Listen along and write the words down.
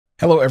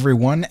Hello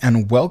everyone,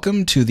 and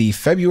welcome to the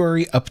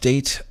February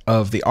update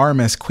of the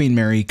RMS Queen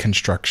Mary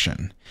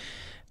construction.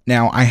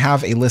 Now, I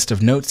have a list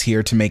of notes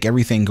here to make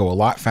everything go a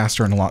lot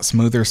faster and a lot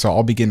smoother, so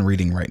I'll begin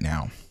reading right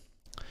now.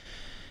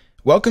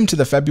 Welcome to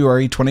the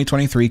February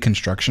 2023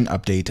 construction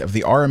update of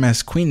the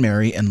RMS Queen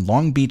Mary in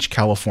Long Beach,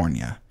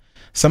 California.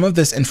 Some of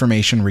this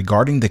information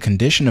regarding the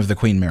condition of the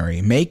Queen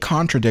Mary may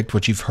contradict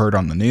what you've heard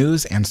on the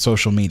news and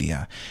social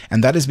media,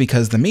 and that is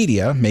because the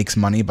media makes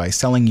money by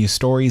selling you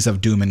stories of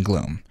doom and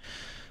gloom.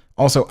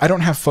 Also, I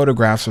don't have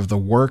photographs of the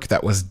work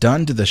that was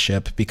done to the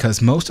ship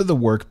because most of the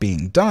work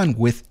being done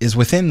is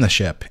within the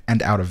ship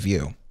and out of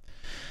view.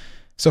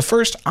 So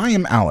first, I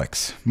am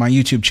Alex. My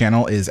YouTube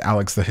channel is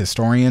Alex the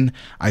Historian.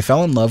 I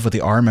fell in love with the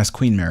RMS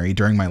Queen Mary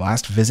during my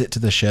last visit to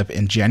the ship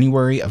in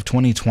January of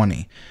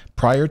 2020,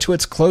 prior to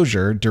its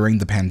closure during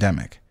the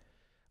pandemic.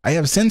 I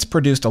have since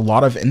produced a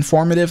lot of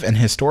informative and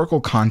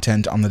historical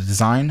content on the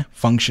design,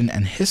 function,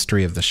 and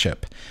history of the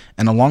ship,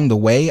 and along the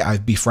way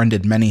I've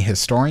befriended many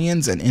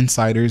historians and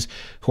insiders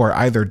who are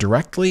either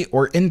directly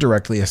or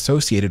indirectly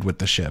associated with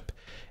the ship,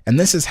 and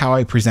this is how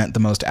I present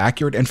the most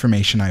accurate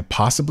information I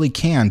possibly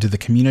can to the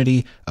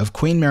community of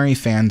Queen Mary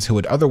fans who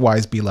would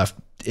otherwise be left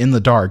in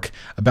the dark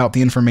about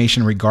the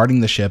information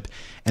regarding the ship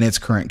and its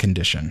current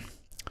condition.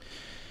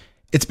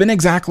 It's been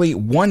exactly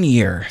 1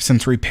 year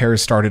since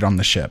repairs started on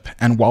the ship,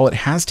 and while it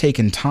has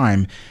taken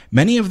time,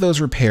 many of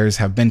those repairs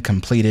have been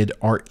completed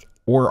or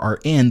are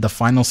in the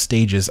final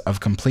stages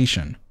of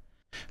completion.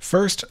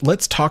 First,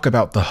 let's talk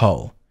about the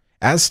hull.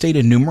 As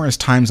stated numerous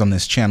times on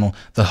this channel,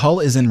 the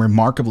hull is in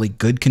remarkably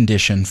good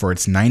condition for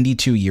its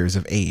 92 years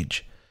of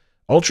age.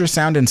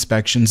 Ultrasound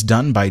inspections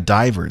done by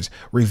divers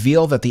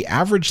reveal that the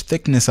average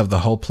thickness of the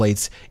hull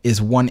plates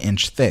is 1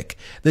 inch thick.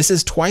 This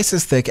is twice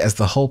as thick as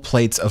the hull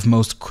plates of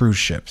most cruise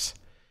ships.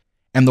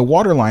 And the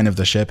waterline of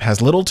the ship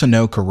has little to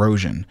no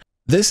corrosion.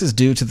 This is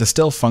due to the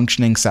still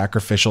functioning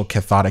sacrificial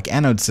cathodic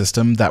anode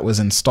system that was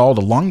installed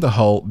along the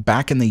hull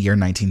back in the year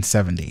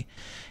 1970.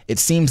 It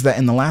seems that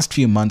in the last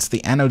few months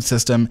the anode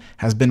system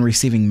has been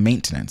receiving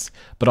maintenance,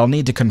 but I'll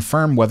need to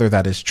confirm whether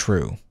that is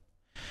true.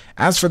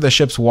 As for the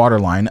ship's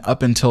waterline,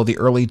 up until the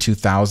early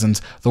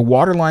 2000s, the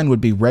waterline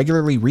would be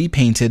regularly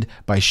repainted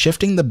by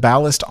shifting the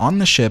ballast on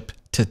the ship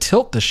to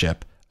tilt the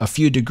ship a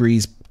few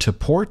degrees to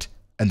port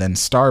and then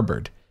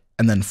starboard,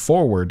 and then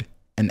forward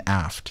and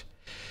aft.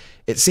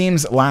 It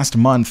seems last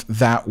month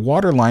that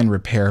waterline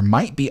repair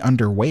might be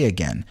underway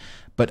again,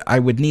 but I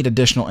would need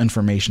additional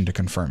information to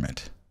confirm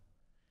it.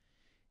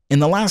 In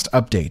the last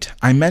update,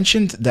 I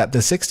mentioned that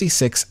the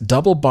 66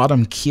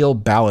 double-bottom keel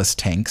ballast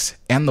tanks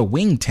and the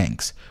wing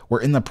tanks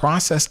were in the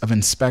process of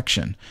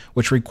inspection,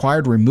 which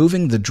required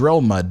removing the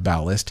drill mud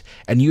ballast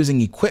and using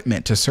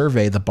equipment to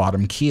survey the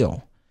bottom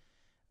keel.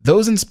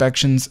 Those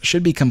inspections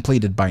should be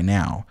completed by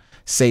now,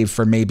 save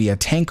for maybe a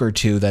tank or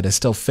two that is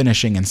still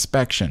finishing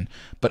inspection,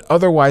 but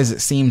otherwise it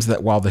seems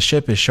that while the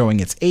ship is showing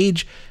its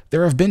age,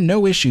 there have been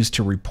no issues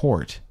to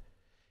report.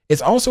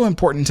 It's also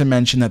important to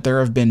mention that there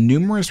have been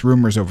numerous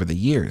rumors over the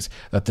years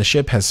that the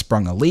ship has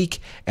sprung a leak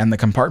and the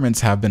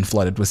compartments have been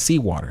flooded with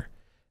seawater.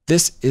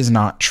 This is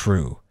not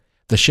true.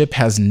 The ship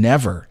has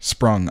never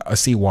sprung a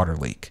seawater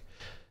leak.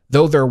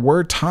 Though there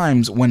were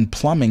times when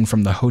plumbing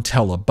from the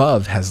hotel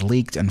above has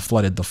leaked and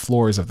flooded the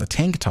floors of the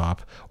tank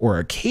top, or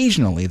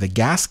occasionally the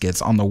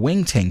gaskets on the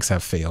wing tanks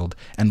have failed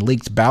and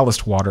leaked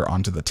ballast water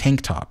onto the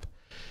tank top.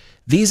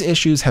 These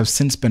issues have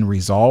since been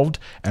resolved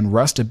and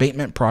rust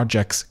abatement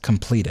projects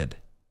completed.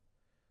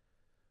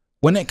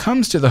 When it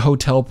comes to the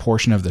hotel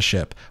portion of the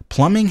ship,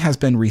 plumbing has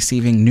been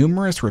receiving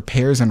numerous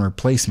repairs and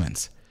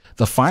replacements.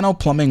 The final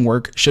plumbing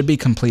work should be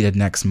completed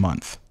next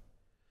month.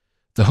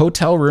 The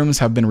hotel rooms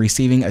have been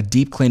receiving a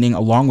deep cleaning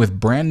along with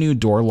brand new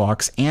door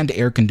locks and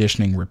air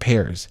conditioning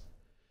repairs.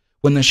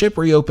 When the ship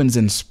reopens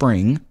in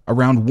spring,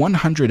 around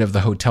 100 of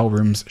the hotel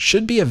rooms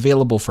should be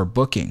available for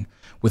booking,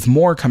 with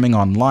more coming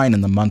online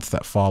in the months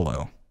that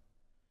follow.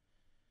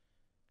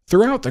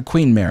 Throughout the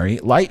Queen Mary,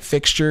 light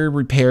fixture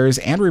repairs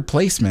and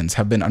replacements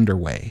have been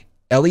underway.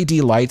 LED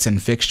lights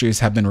and fixtures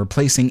have been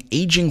replacing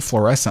aging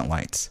fluorescent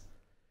lights.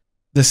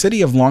 The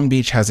city of Long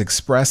Beach has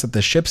expressed that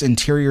the ship's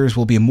interiors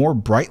will be more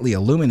brightly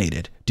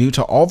illuminated due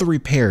to all the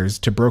repairs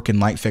to broken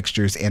light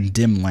fixtures and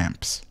dim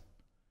lamps.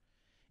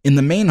 In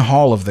the main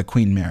hall of the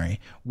Queen Mary,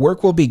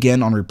 work will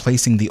begin on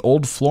replacing the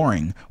old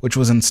flooring, which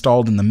was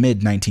installed in the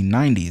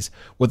mid-1990s,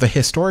 with a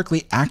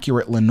historically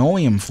accurate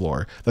linoleum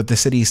floor that the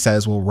city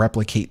says will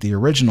replicate the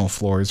original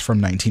floors from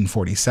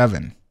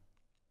 1947.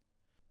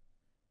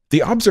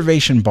 The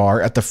observation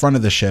bar at the front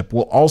of the ship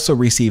will also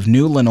receive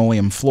new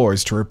linoleum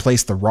floors to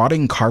replace the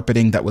rotting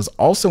carpeting that was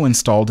also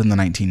installed in the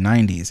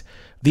 1990s.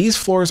 These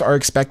floors are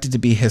expected to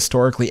be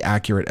historically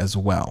accurate as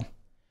well.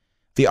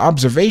 The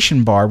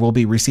observation bar will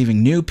be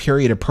receiving new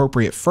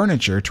period-appropriate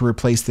furniture to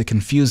replace the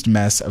confused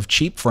mess of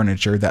cheap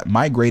furniture that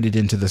migrated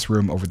into this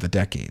room over the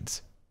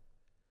decades.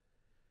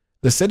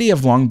 The city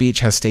of Long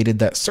Beach has stated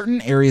that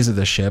certain areas of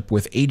the ship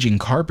with aging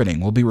carpeting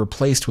will be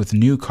replaced with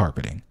new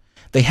carpeting.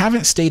 They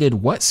haven't stated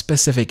what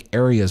specific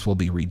areas will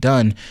be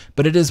redone,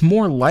 but it is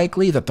more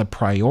likely that the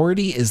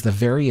priority is the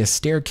various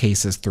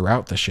staircases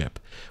throughout the ship,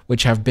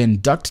 which have been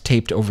duct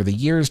taped over the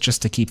years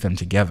just to keep them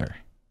together.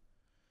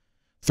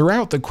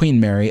 Throughout the Queen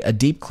Mary, a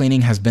deep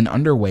cleaning has been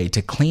underway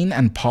to clean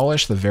and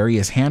polish the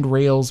various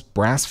handrails,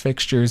 brass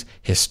fixtures,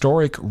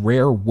 historic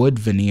rare wood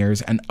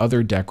veneers, and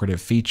other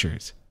decorative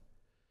features.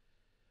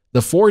 The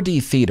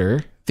 4D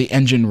Theater, the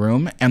engine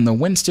room, and the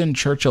Winston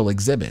Churchill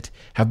exhibit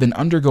have been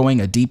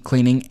undergoing a deep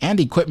cleaning and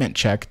equipment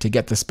check to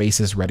get the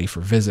spaces ready for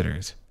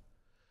visitors.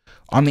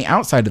 On the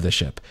outside of the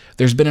ship,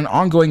 there's been an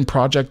ongoing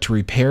project to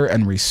repair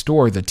and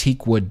restore the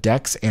teak wood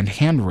decks and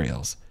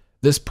handrails.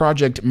 This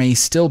project may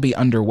still be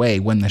underway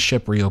when the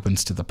ship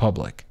reopens to the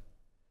public.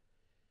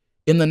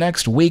 In the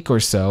next week or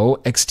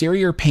so,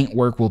 exterior paint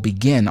work will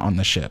begin on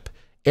the ship.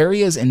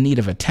 Areas in need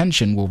of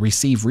attention will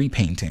receive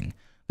repainting.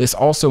 This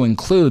also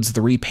includes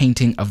the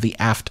repainting of the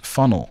aft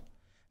funnel.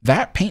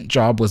 That paint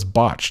job was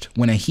botched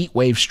when a heat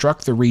wave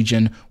struck the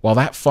region while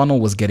that funnel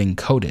was getting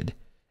coated.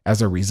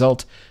 As a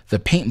result, the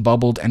paint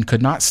bubbled and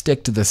could not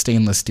stick to the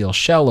stainless steel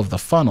shell of the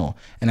funnel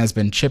and has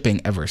been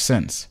chipping ever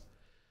since.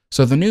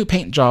 So the new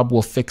paint job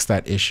will fix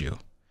that issue.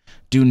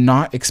 Do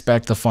not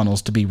expect the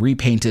funnels to be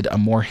repainted a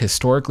more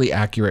historically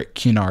accurate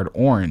Cunard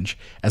orange,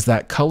 as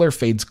that color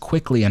fades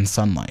quickly in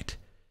sunlight.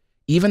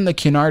 Even the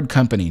Cunard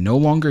company no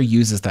longer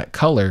uses that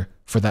color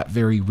for that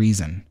very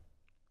reason.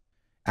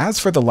 As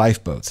for the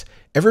lifeboats,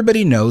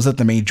 everybody knows that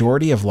the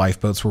majority of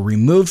lifeboats were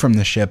removed from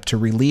the ship to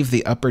relieve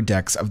the upper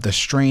decks of the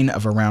strain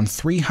of around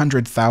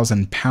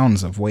 300,000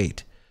 pounds of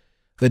weight.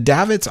 The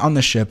davits on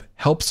the ship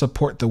help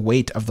support the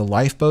weight of the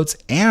lifeboats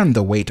and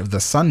the weight of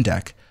the sun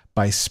deck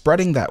by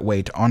spreading that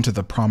weight onto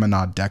the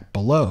promenade deck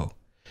below.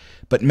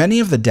 But many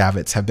of the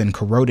davits have been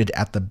corroded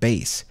at the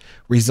base,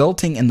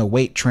 resulting in the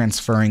weight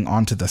transferring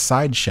onto the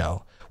side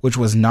shell, which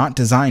was not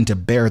designed to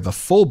bear the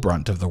full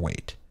brunt of the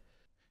weight.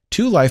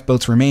 2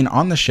 lifeboats remain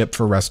on the ship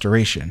for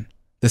restoration.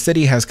 The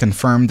city has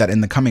confirmed that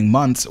in the coming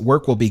months,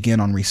 work will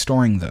begin on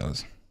restoring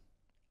those.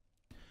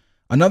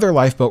 Another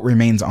lifeboat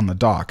remains on the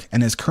dock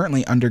and is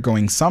currently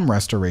undergoing some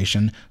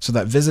restoration so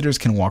that visitors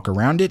can walk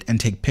around it and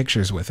take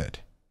pictures with it.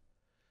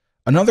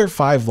 Another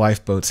 5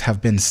 lifeboats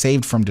have been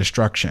saved from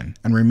destruction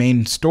and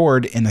remain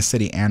stored in a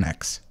city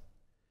annex.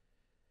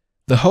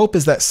 The hope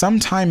is that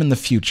sometime in the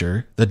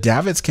future, the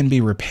davits can be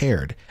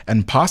repaired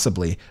and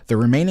possibly the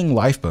remaining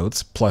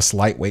lifeboats, plus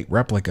lightweight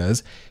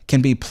replicas,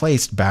 can be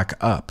placed back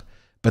up.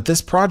 But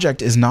this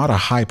project is not a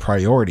high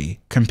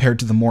priority compared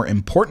to the more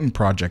important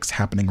projects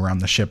happening around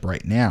the ship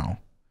right now.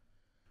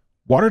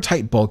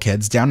 Watertight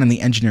bulkheads down in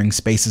the engineering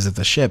spaces of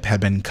the ship had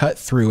been cut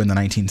through in the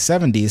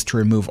 1970s to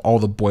remove all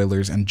the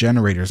boilers and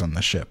generators on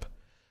the ship.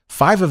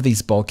 5 of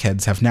these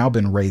bulkheads have now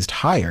been raised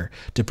higher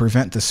to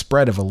prevent the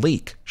spread of a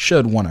leak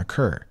should one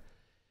occur.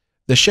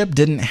 The ship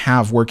didn't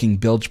have working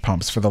bilge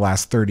pumps for the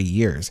last 30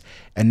 years,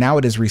 and now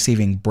it is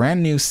receiving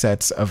brand new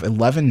sets of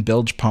 11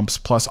 bilge pumps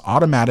plus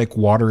automatic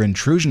water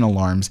intrusion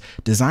alarms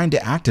designed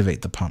to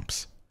activate the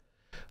pumps.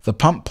 The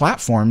pump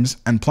platforms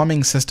and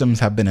plumbing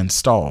systems have been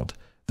installed.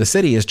 The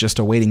city is just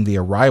awaiting the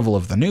arrival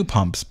of the new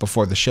pumps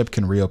before the ship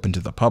can reopen to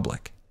the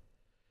public.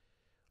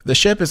 The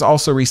ship is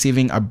also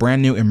receiving a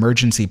brand new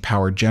emergency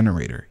power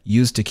generator,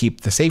 used to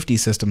keep the safety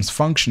systems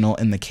functional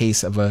in the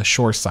case of a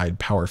shoreside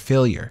power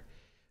failure.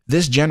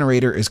 This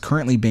generator is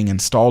currently being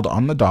installed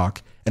on the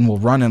dock and will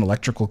run an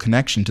electrical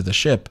connection to the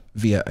ship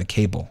via a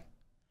cable.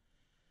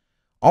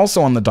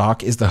 Also on the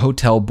dock is the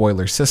hotel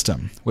boiler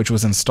system, which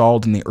was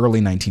installed in the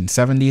early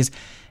 1970s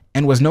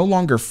and was no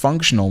longer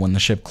functional when the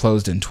ship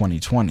closed in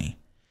 2020.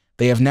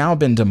 They have now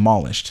been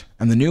demolished,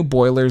 and the new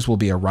boilers will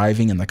be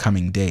arriving in the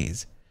coming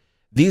days.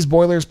 These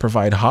boilers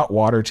provide hot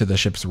water to the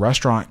ship's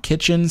restaurant,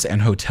 kitchens,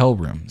 and hotel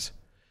rooms.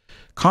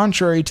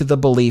 Contrary to the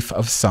belief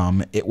of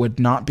some, it would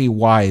not be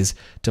wise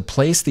to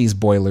place these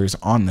boilers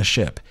on the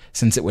ship,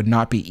 since it would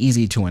not be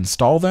easy to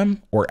install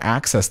them or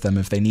access them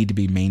if they need to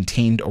be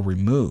maintained or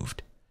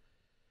removed.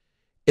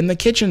 In the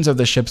kitchens of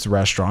the ship's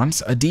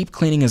restaurants, a deep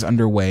cleaning is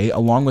underway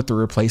along with the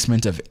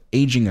replacement of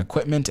aging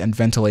equipment and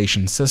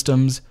ventilation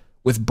systems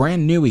with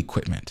brand new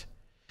equipment.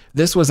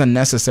 This was a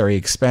necessary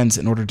expense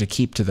in order to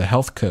keep to the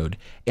health code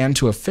and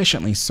to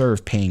efficiently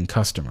serve paying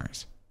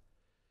customers.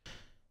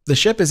 The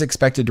ship is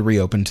expected to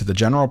reopen to the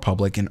general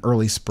public in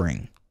early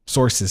spring.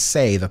 Sources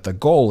say that the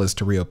goal is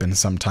to reopen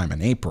sometime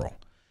in April.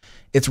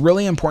 It's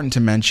really important to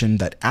mention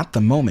that at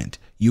the moment,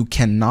 you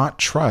cannot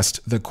trust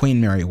the Queen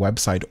Mary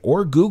website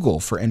or Google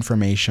for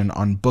information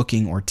on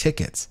booking or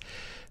tickets.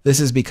 This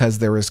is because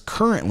there is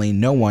currently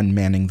no one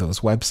manning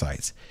those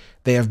websites.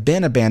 They have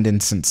been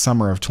abandoned since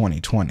summer of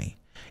 2020.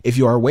 If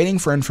you are waiting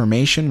for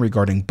information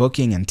regarding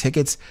booking and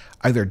tickets,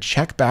 either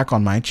check back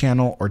on my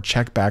channel or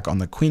check back on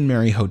the Queen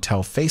Mary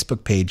Hotel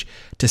Facebook page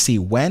to see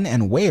when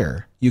and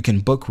where you can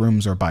book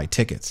rooms or buy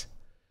tickets.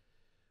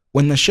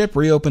 When the ship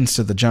reopens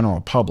to the general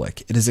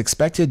public, it is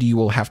expected you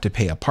will have to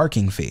pay a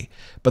parking fee,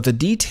 but the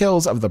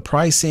details of the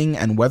pricing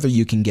and whether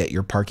you can get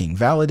your parking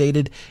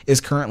validated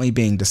is currently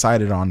being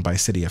decided on by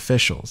city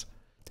officials.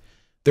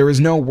 There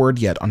is no word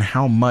yet on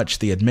how much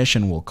the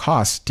admission will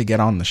cost to get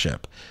on the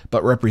ship,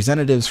 but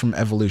representatives from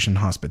Evolution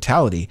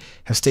Hospitality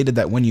have stated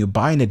that when you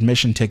buy an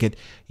admission ticket,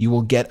 you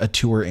will get a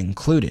tour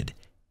included,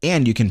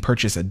 and you can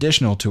purchase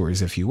additional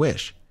tours if you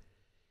wish.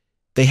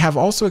 They have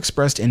also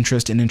expressed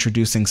interest in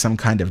introducing some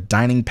kind of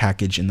dining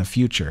package in the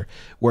future,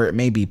 where it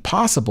may be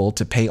possible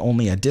to pay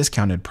only a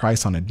discounted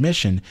price on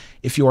admission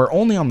if you are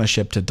only on the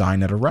ship to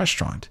dine at a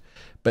restaurant,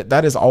 but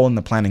that is all in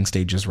the planning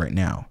stages right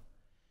now.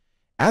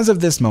 As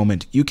of this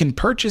moment, you can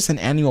purchase an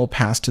annual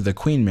pass to the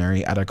Queen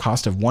Mary at a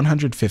cost of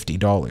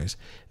 $150.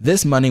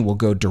 This money will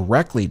go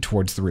directly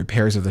towards the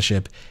repairs of the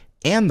ship,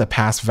 and the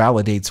pass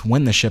validates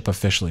when the ship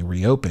officially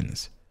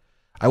reopens.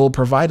 I will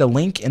provide a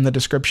link in the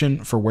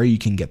description for where you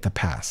can get the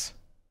pass.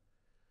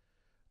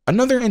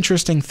 Another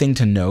interesting thing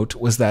to note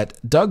was that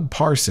Doug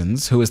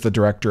Parsons, who is the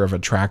director of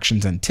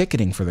attractions and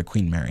ticketing for the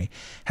Queen Mary,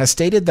 has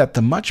stated that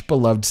the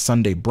much-beloved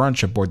Sunday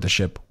brunch aboard the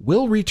ship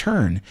will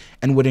return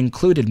and would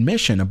include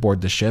admission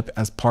aboard the ship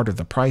as part of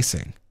the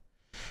pricing.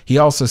 He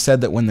also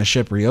said that when the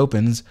ship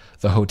reopens,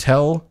 the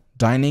hotel,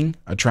 dining,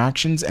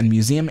 attractions, and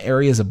museum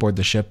areas aboard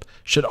the ship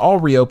should all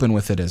reopen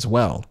with it as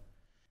well.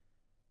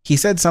 He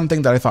said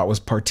something that I thought was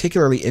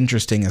particularly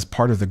interesting as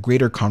part of the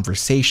greater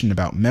conversation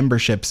about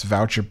memberships,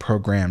 voucher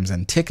programs,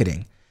 and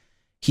ticketing.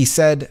 He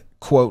said,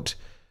 quote,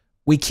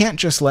 "We can't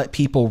just let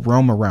people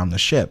roam around the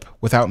ship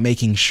without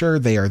making sure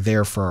they are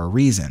there for a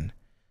reason,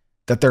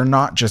 that they're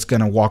not just going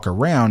to walk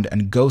around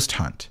and ghost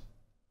hunt."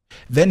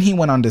 Then he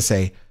went on to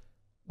say,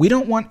 "We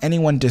don't want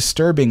anyone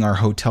disturbing our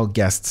hotel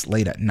guests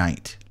late at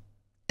night."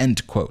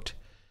 End quote.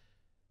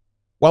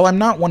 While I'm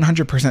not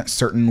 100%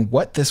 certain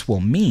what this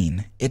will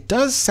mean, it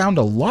does sound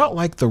a lot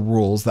like the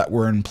rules that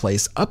were in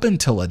place up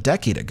until a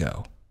decade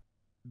ago.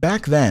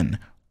 Back then,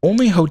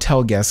 only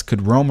hotel guests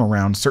could roam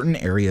around certain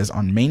areas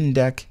on main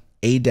deck,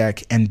 A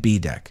deck, and B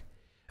deck.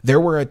 There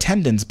were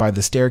attendants by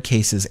the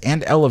staircases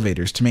and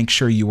elevators to make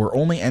sure you were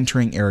only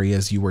entering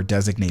areas you were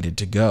designated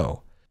to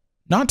go.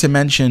 Not to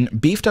mention,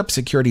 beefed up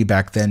security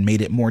back then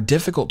made it more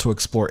difficult to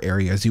explore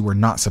areas you were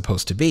not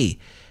supposed to be,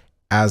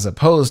 as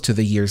opposed to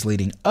the years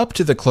leading up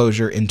to the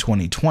closure in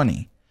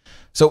 2020.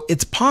 So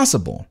it's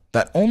possible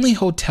that only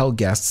hotel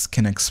guests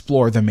can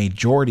explore the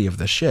majority of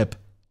the ship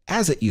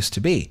as it used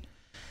to be.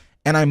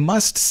 And I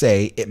must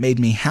say it made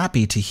me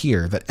happy to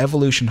hear that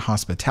Evolution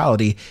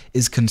Hospitality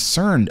is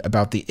concerned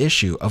about the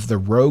issue of the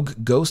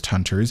rogue ghost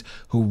hunters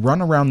who run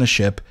around the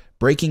ship,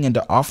 breaking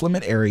into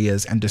off-limit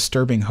areas and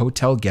disturbing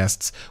hotel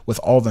guests with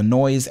all the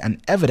noise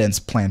and evidence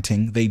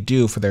planting they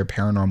do for their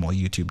paranormal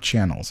YouTube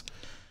channels.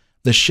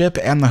 The ship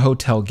and the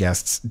hotel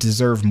guests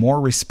deserve more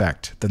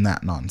respect than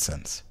that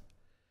nonsense.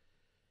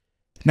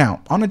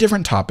 Now, on a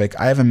different topic,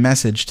 I have a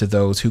message to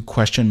those who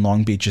question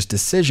Long Beach's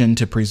decision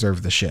to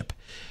preserve the ship.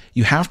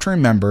 You have to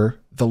remember,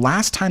 the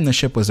last time the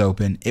ship was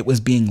open, it was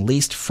being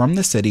leased from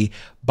the city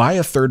by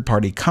a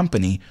third-party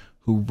company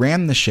who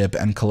ran the ship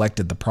and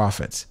collected the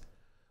profits.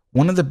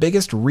 One of the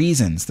biggest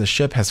reasons the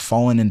ship has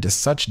fallen into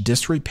such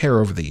disrepair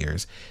over the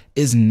years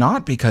is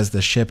not because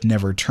the ship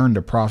never turned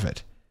a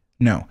profit.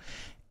 No.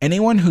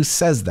 Anyone who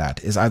says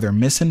that is either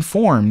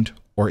misinformed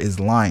or is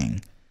lying.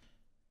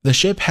 The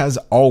ship has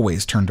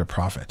always turned a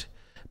profit,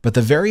 but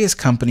the various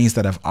companies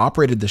that have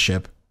operated the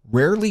ship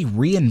rarely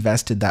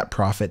reinvested that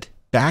profit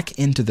back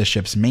into the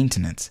ship's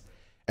maintenance,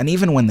 and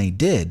even when they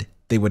did,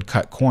 they would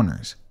cut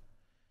corners.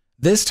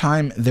 This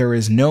time, there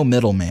is no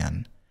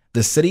middleman.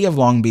 The city of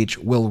Long Beach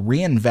will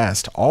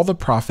reinvest all the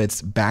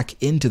profits back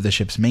into the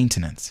ship's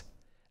maintenance.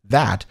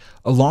 That,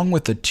 along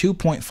with the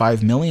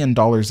 $2.5 million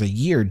a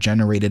year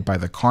generated by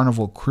the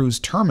Carnival Cruise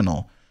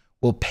Terminal,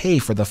 will pay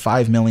for the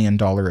 $5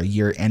 million a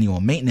year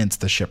annual maintenance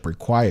the ship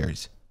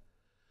requires.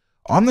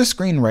 On the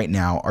screen right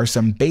now are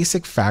some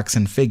basic facts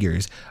and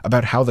figures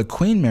about how the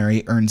Queen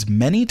Mary earns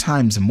many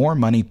times more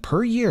money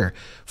per year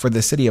for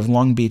the city of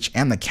Long Beach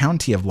and the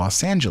county of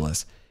Los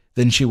Angeles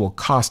than she will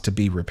cost to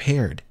be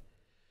repaired.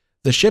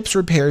 The ship's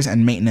repairs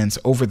and maintenance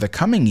over the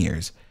coming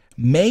years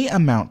may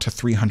amount to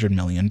 $300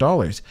 million,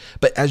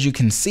 but as you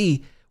can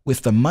see,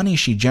 with the money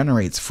she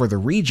generates for the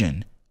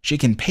region, she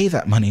can pay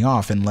that money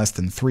off in less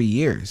than 3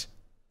 years.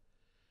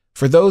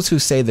 For those who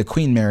say the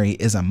Queen Mary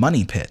is a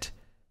money pit,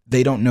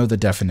 they don't know the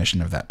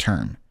definition of that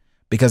term,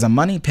 because a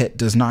money pit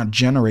does not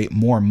generate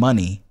more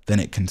money than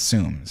it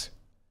consumes.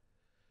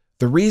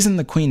 The reason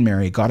the Queen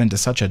Mary got into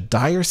such a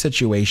dire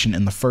situation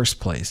in the first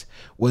place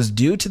was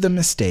due to the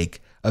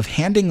mistake of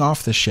handing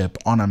off the ship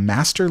on a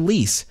master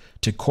lease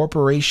to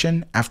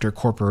corporation after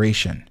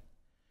corporation.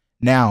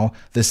 Now,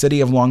 the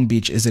city of Long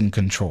Beach is in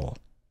control,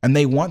 and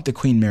they want the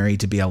Queen Mary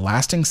to be a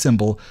lasting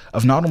symbol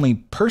of not only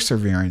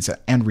perseverance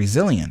and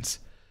resilience,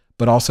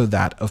 but also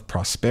that of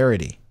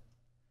prosperity.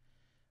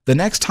 The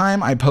next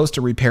time I post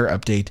a repair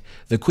update,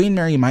 the Queen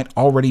Mary might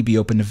already be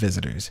open to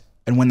visitors,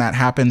 and when that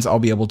happens, I'll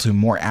be able to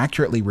more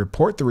accurately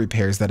report the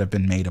repairs that have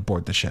been made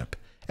aboard the ship,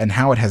 and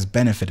how it has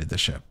benefited the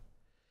ship.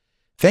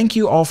 Thank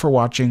you all for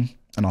watching,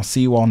 and I'll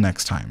see you all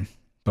next time.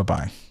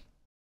 Bye-bye.